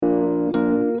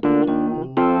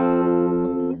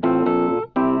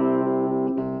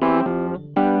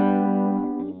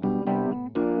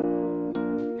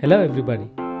Hello, everybody,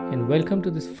 and welcome to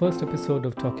this first episode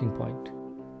of Talking Point.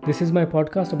 This is my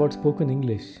podcast about spoken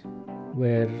English,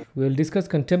 where we'll discuss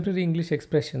contemporary English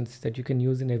expressions that you can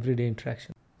use in everyday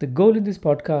interaction. The goal in this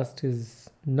podcast is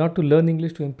not to learn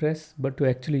English to impress, but to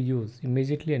actually use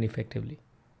immediately and effectively.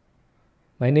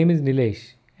 My name is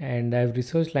Nilesh, and I've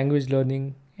researched language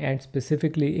learning and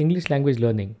specifically English language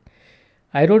learning.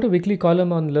 I wrote a weekly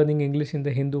column on learning English in the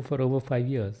Hindu for over 5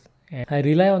 years, and I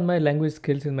rely on my language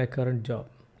skills in my current job,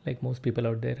 like most people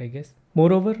out there, I guess.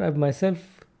 Moreover, I've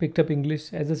myself picked up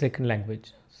English as a second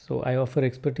language, so I offer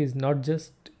expertise not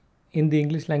just in the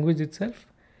English language itself,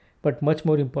 but much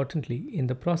more importantly, in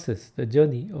the process, the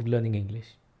journey of learning English.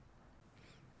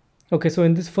 Okay, so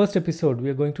in this first episode, we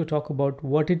are going to talk about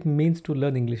what it means to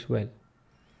learn English well.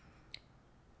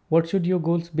 What should your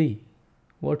goals be?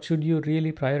 What should you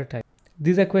really prioritize?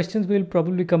 These are questions we'll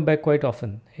probably come back quite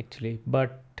often, actually,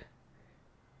 but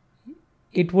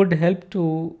it would help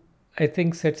to, I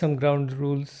think, set some ground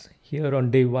rules here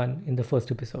on day one in the first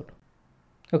episode.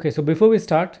 Okay, so before we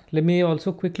start, let me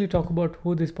also quickly talk about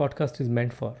who this podcast is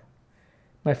meant for.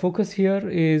 My focus here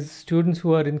is students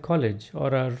who are in college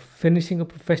or are finishing a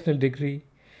professional degree,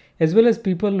 as well as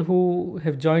people who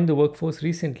have joined the workforce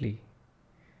recently,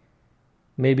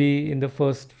 maybe in the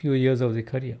first few years of their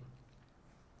career.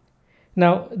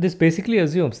 Now, this basically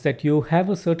assumes that you have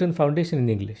a certain foundation in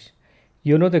English.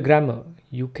 You know the grammar.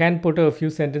 You can put a few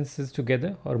sentences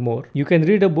together or more. You can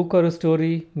read a book or a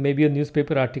story, maybe a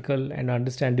newspaper article, and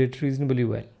understand it reasonably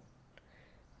well.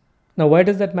 Now, why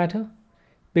does that matter?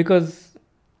 Because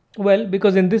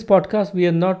in this podcast, we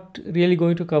are not really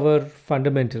going to cover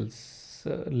fundamentals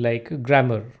like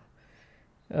grammar.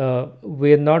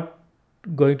 We are not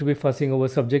going to be fussing over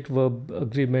subject verb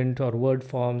agreement or word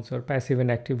forms or passive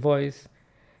and active voice.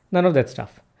 None of that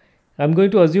stuff. I'm going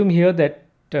to assume here that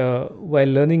while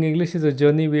learning English is a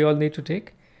journey we all need to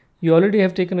take, you already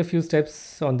have taken a few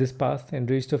steps on this path and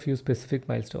reached a few specific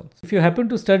milestones. If you happen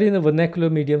to study in a vernacular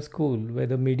medium school where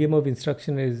the medium of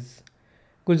instruction is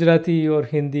Gujarati or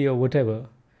Hindi or whatever,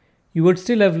 you would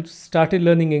still have started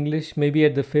learning English maybe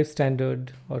at the 5th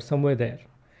standard or somewhere there.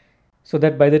 So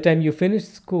that by the time you finish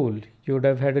school, you would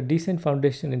have had a decent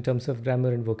foundation in terms of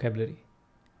grammar and vocabulary.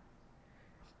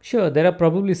 Sure, there are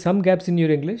probably some gaps in your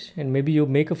English, and maybe you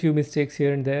make a few mistakes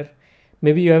here and there.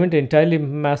 Maybe you haven't entirely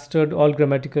mastered all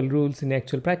grammatical rules in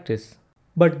actual practice.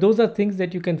 But those are things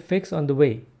that you can fix on the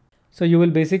way. So you will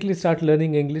basically start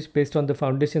learning English based on the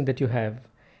foundation that you have,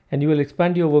 and you will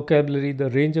expand your vocabulary,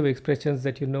 the range of expressions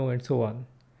that you know, and so on.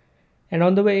 And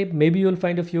on the way, maybe you'll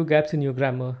find a few gaps in your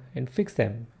grammar and fix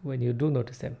them when you do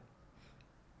notice them.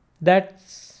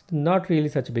 That's not really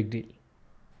such a big deal.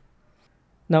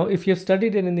 Now, if you've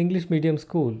studied in an English medium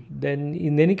school, then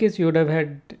in any case, you would have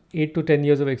had 8 to 10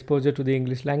 years of exposure to the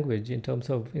English language in terms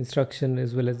of instruction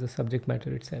as well as the subject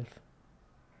matter itself.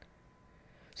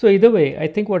 So either way, I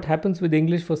think what happens with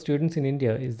English for students in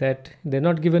India is that they're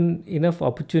not given enough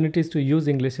opportunities to use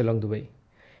English along the way.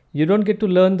 You don't get to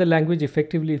learn the language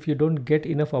effectively if you don't get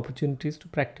enough opportunities to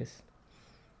practice.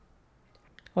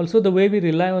 Also, the way we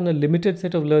rely on a limited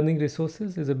set of learning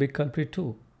resources is a big culprit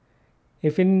too.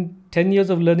 If in 10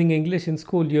 years of learning English in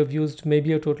school you have used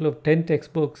maybe a total of 10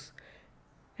 textbooks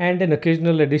and an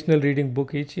occasional additional reading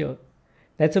book each year,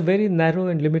 that's a very narrow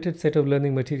and limited set of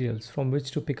learning materials from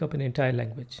which to pick up an entire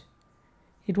language.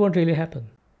 It won't really happen.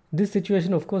 This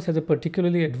situation, of course, has a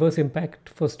particularly adverse impact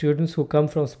for students who come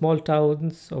from small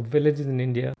towns or villages in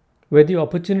India, where the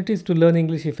opportunities to learn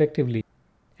English effectively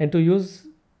and to use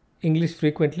English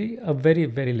frequently are very,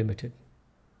 very limited.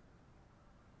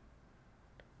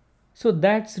 So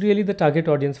that's really the target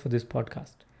audience for this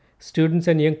podcast. Students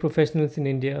and young professionals in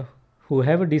India who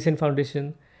have a decent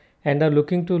foundation and are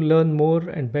looking to learn more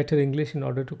and better English in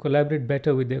order to collaborate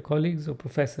better with their colleagues or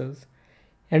professors,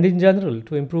 and in general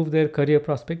to improve their career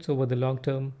prospects over the long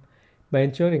term by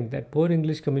ensuring that poor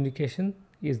English communication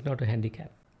is not a handicap.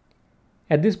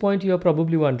 At this point, you are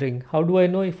probably wondering, how do I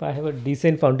know if I have a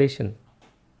decent foundation?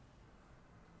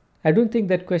 I don't think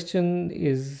that question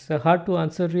is hard to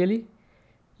answer really.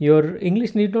 Your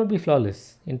English need not be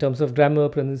flawless in terms of grammar,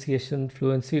 pronunciation,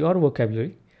 fluency, or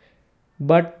vocabulary.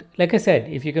 But like I said,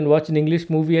 if you can watch an English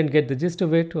movie and get the gist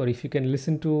of it, or if you can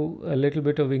listen to a little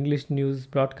bit of English news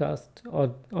broadcast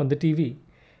or on the TV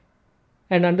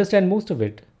and understand most of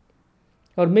it,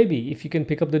 or maybe if you can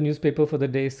pick up the newspaper for the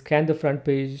day, scan the front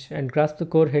page and grasp the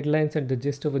core headlines and the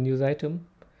gist of a news item,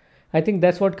 I think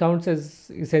that's what counts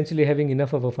as essentially having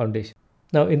enough of a foundation.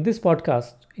 Now, in this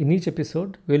podcast, in each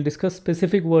episode, we'll discuss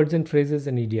specific words and phrases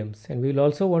and idioms, and we'll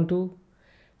also want to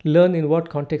learn in what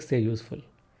context they're useful.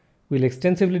 We'll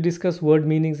extensively discuss word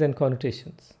meanings and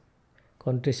connotations.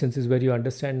 Connotations is where you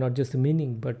understand not just the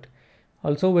meaning, but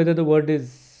also whether the word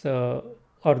is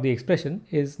or the expression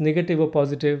is negative or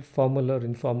positive, formal or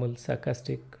informal,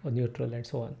 sarcastic or neutral, and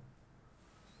so on.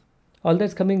 All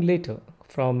that's coming later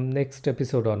from next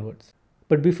episode onwards.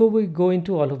 But before we go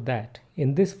into all of that,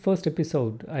 in this first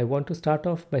episode, I want to start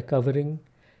off by covering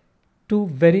two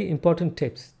very important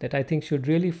tips that I think should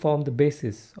really form the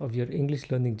basis of your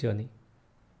English learning journey.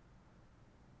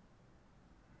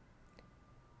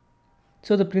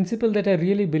 So, the principle that I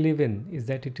really believe in is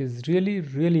that it is really,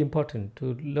 really important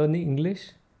to learn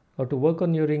English or to work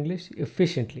on your English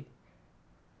efficiently.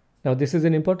 Now, this is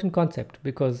an important concept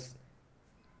because,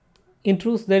 in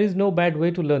truth, there is no bad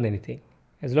way to learn anything.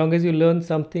 As long as you learn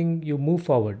something, you move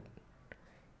forward.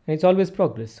 And it's always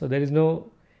progress, so there is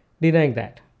no denying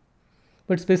that.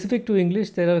 But specific to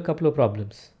English, there are a couple of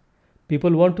problems.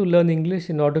 People want to learn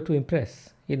English in order to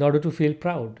impress, in order to feel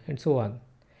proud, and so on,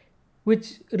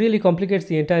 which really complicates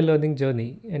the entire learning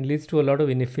journey and leads to a lot of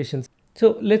inefficiency.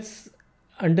 So let's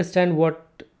understand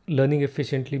what learning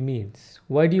efficiently means.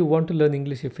 Why do you want to learn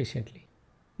English efficiently?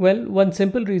 Well, one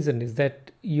simple reason is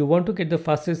that you want to get the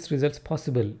fastest results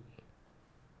possible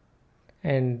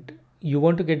and you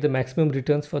want to get the maximum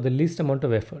returns for the least amount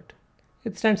of effort.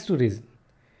 It stands to reason.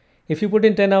 If you put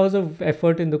in 10 hours of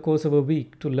effort in the course of a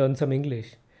week to learn some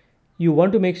English, you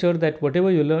want to make sure that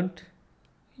whatever you learnt,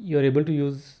 you're able to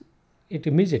use it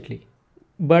immediately.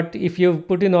 But if you've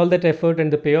put in all that effort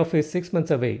and the payoff is 6 months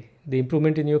away, the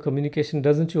improvement in your communication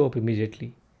doesn't show up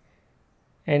immediately.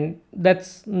 And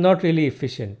that's not really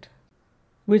efficient.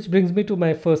 Which brings me to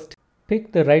my first,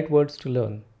 pick the right words to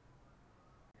learn.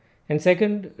 And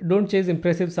second, don't chase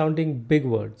impressive sounding big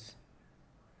words.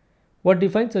 What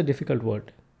defines a difficult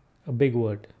word? A big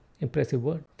word, impressive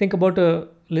word. Think about a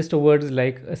list of words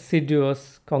like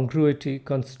assiduous, congruity,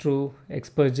 construe,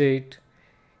 expurgate,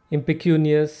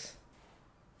 impecunious,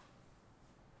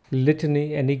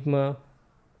 litany, enigma,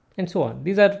 and so on.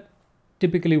 These are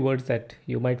typically words that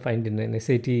you might find in an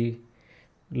SAT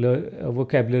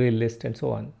vocabulary list and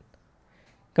so on.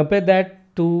 Compare that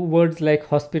to words like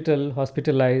hospital,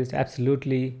 hospitalized,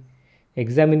 absolutely,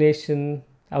 examination,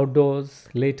 outdoors,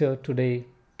 later, today,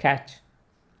 catch,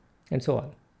 and so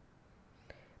on.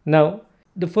 Now,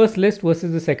 the first list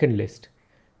versus the second list.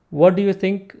 What do you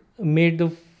think made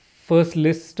the first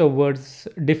list of words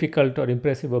difficult or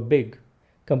impressive or big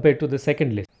compared to the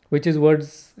second list, which is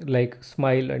words like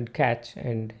smile and catch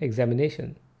and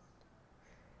examination?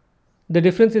 The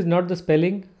difference is not the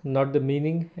spelling, not the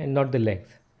meaning, and not the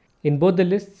length. In both the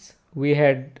lists, we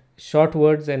had short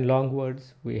words and long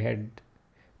words. We had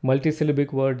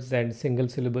multisyllabic words and single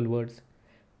syllable words.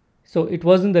 So it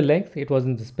wasn't the length, it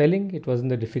wasn't the spelling, it wasn't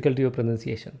the difficulty of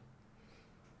pronunciation.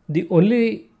 The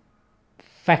only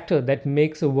factor that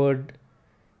makes a word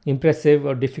impressive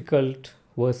or difficult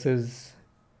versus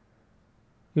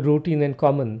routine and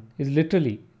common is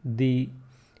literally the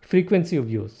frequency of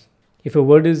use. If a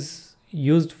word is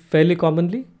used fairly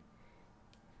commonly,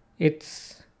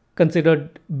 it's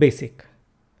considered basic.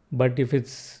 But if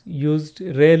it's used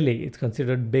rarely, it's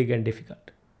considered big and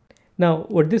difficult. Now,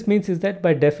 what this means is that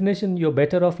by definition, you're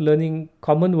better off learning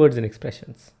common words and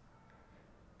expressions,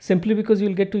 simply because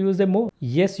you'll get to use them more.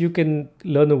 Yes, you can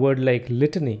learn a word like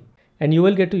litany, and you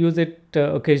will get to use it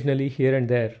occasionally here and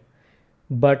there.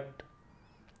 But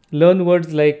learn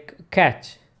words like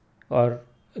catch, or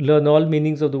learn all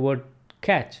meanings of the word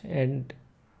catch, and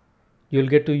you'll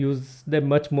get to use them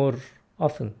much more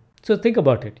often. So think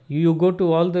about it. You go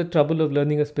to all the trouble of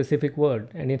learning a specific word,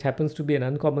 and it happens to be an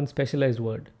uncommon specialized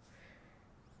word.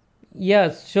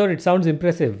 Yeah, sure, it sounds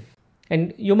impressive,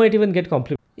 and you might even get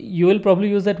compliments. You will probably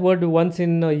use that word once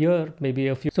in a year, maybe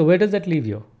a few. So where does that leave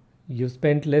you? You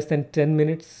spent less than 10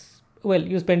 minutes. Well,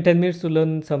 you spent 10 minutes to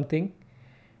learn something,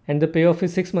 and the payoff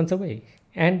is 6 months away.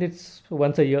 And it's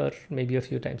once a year, maybe a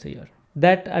few times a year.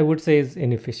 That I would say is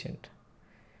inefficient.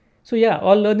 So yeah,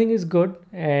 all learning is good,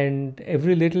 and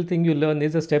every little thing you learn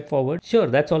is a step forward. Sure,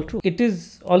 that's all true. It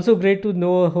is also great to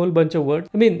know a whole bunch of words.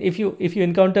 I mean, if you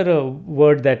encounter a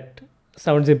word that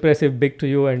sounds impressive, big to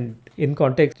you, and in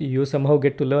context you somehow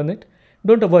get to learn it,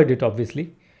 don't avoid it,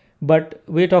 obviously. But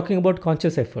we're talking about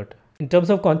conscious effort. In terms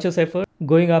of conscious effort,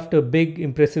 going after big,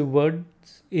 impressive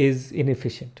words is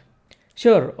inefficient.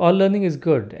 Sure, all learning is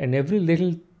good, and every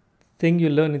little thing you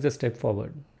learn is a step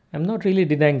forward. I'm not really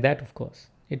denying that, of course.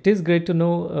 It is great to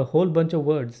know a whole bunch of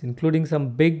words, including some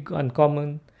big,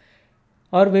 uncommon,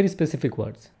 or very specific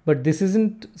words. But this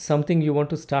isn't something you want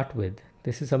to start with.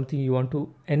 This is something you want to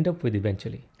end up with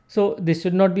eventually. So this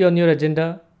should not be on your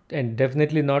agenda, and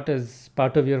definitely not as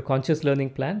part of your conscious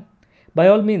learning plan. By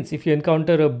all means, if you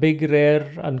encounter a big, rare,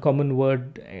 uncommon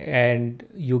word and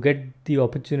you get the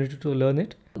opportunity to learn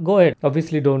it, go ahead.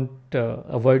 Obviously, don't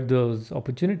avoid those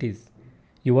opportunities.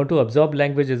 You want to absorb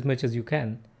language as much as you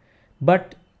can,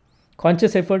 but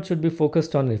conscious effort should be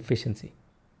focused on efficiency.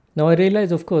 Now, I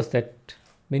realize, of course, that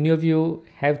many of you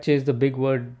have chased the big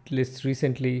word lists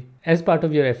recently as part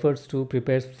of your efforts to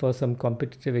prepare for some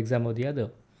competitive exam or the other.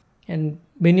 And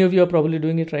many of you are probably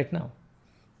doing it right now.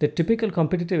 The typical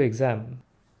competitive exam,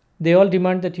 they all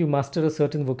demand that you master a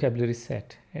certain vocabulary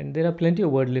set, and there are plenty of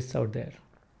word lists out there.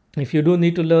 If you do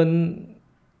need to learn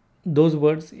those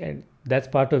words, and that's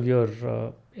part of your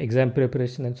exam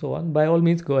preparation and so on, by all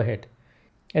means go ahead.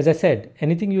 As I said,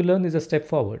 anything you learn is a step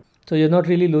forward, so you're not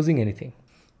really losing anything.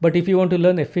 But if you want to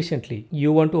learn efficiently,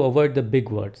 you want to avoid the big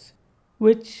words,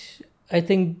 which I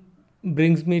think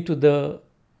brings me to the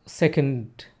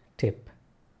second tip,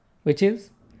 which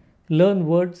is learn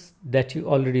words that you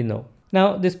already know.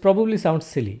 Now, this probably sounds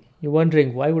silly. You're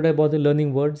wondering, why would I bother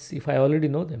learning words if I already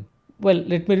know them? Well,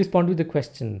 let me respond with a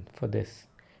question for this.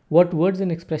 What words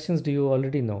and expressions do you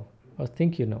already know or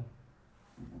think you know?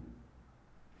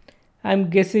 I'm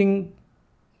guessing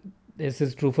this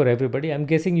is true for everybody. I'm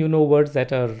guessing you know words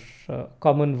that are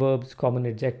common verbs, common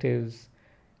adjectives.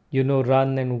 You know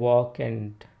run and walk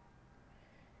and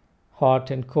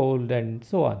hot and cold and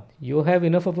so on. You have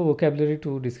enough of a vocabulary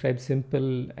to describe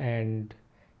simple and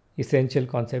essential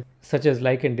concepts such as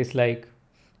like and dislike,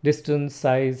 distance,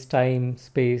 size, time,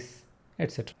 space,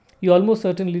 etc. You almost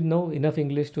certainly know enough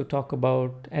English to talk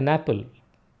about an apple,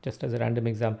 just as a random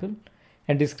example,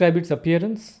 and describe its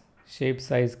appearance, shape,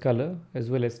 size, color,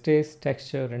 as well as taste,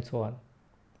 texture, and so on.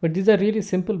 But these are really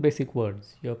simple basic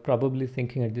words, you're probably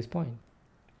thinking at this point.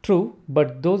 True,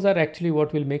 but those are actually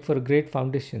what will make for a great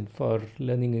foundation for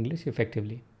learning English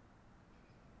effectively.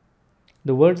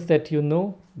 The words that you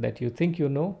know, that you think you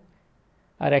know,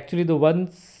 are actually the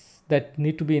ones that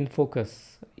need to be in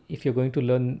focus if you're going to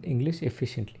learn English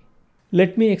efficiently.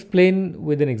 Let me explain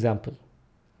with an example.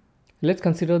 Let's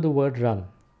consider the word run,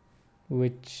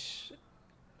 which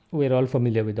we're all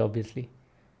familiar with, obviously.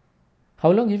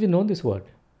 How long have you known this word?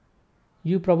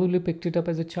 You probably picked it up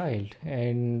as a child,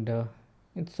 and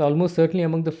it's almost certainly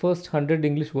among the first 100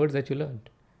 English words that you learned.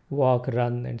 Walk,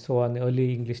 run, and so on,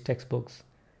 early English textbooks.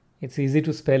 It's easy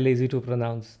to spell, easy to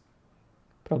pronounce.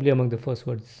 Probably among the first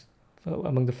words,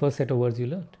 among the first set of words you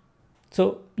learned.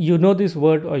 So you know this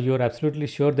word, or you're absolutely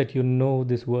sure that you know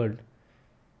this word.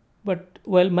 But,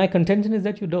 well, my contention is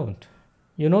that you don't.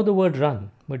 You know the word run,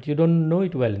 but you don't know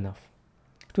it well enough.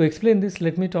 To explain this,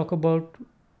 let me talk about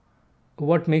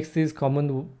what makes these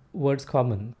common words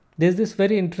common. There's this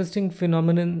very interesting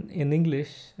phenomenon in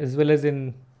English as well as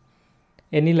in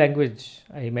any language,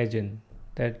 I imagine,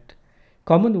 that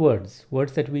common words,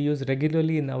 words that we use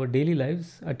regularly in our daily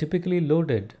lives, are typically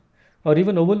loaded or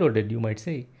even overloaded, you might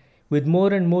say, with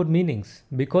more and more meanings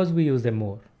because we use them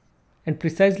more. And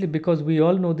precisely because we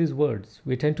all know these words,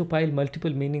 we tend to pile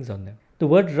multiple meanings on them. The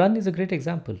word run is a great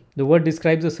example. The word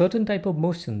describes a certain type of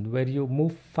motion where you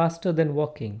move faster than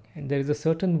walking, and there is a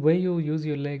certain way you use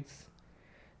your legs.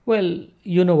 Well,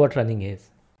 you know what running is.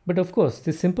 But of course,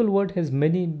 this simple word has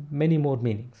many, many more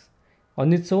meanings,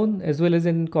 on its own as well as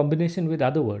in combination with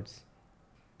other words.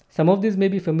 Some of these may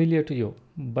be familiar to you,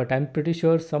 but I'm pretty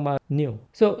sure some are new.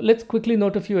 So let's quickly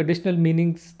note a few additional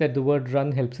meanings that the word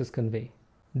run helps us convey.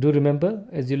 Do remember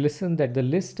as you listen that the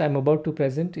list I'm about to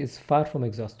present is far from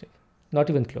exhaustive, not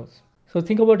even close. So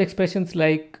think about expressions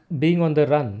like being on the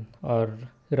run, or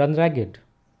run ragged,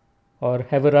 or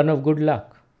have a run of good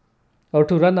luck, or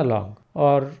to run along,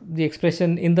 or the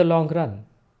expression in the long run,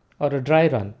 or a dry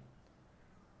run.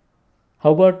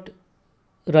 How about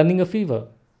running a fever?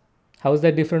 How is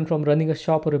that different from running a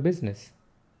shop or a business?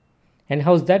 And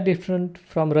how is that different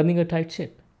from running a tight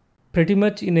ship? Pretty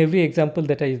much in every example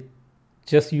that I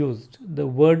just used, the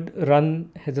word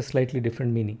run has a slightly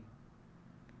different meaning.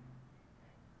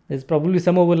 There's probably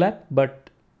some overlap, but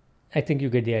I think you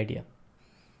get the idea.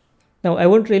 Now, I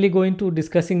won't really go into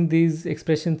discussing these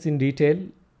expressions in detail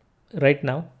right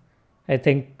now. I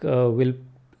think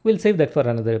we'll save that for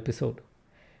another episode.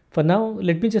 For now,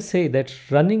 let me just say that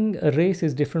running a race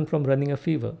is different from running a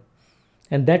fever.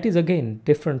 And that is again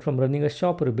different from running a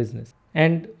shop or a business.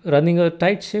 And running a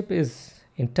tight ship is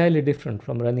entirely different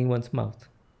from running one's mouth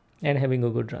and having a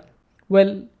good run.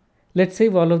 Well, let's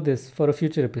save all of this for a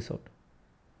future episode.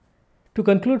 To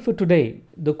conclude for today,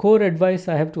 the core advice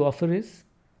I have to offer is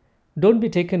don't be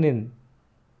taken in.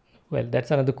 Well,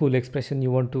 that's another cool expression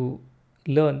you want to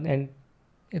learn, and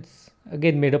it's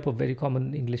again made up of very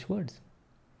common English words.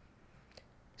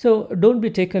 So don't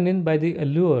be taken in by the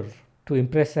allure to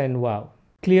impress and wow.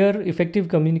 Clear, effective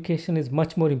communication is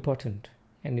much more important,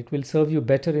 and it will serve you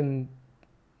better in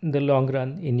the long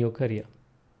run in your career.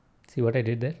 See what I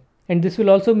did there? And this will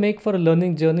also make for a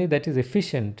learning journey that is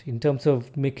efficient in terms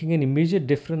of making an immediate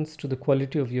difference to the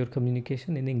quality of your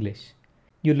communication in English.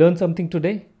 You learn something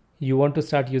today, you want to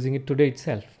start using it today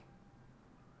itself.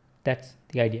 That's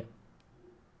the idea.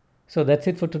 So that's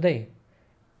it for today.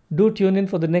 Do tune in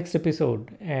for the next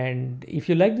episode. And if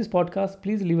you like this podcast,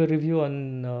 please leave a review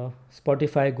on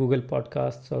Spotify, Google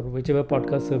Podcasts, or whichever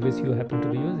podcast service you happen to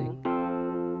be using.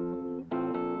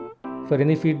 For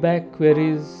any feedback,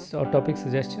 queries, or topic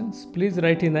suggestions, please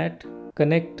write in at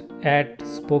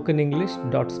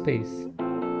connect@spokenenglish.space.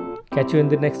 Catch you in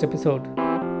the next episode.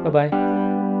 Bye bye.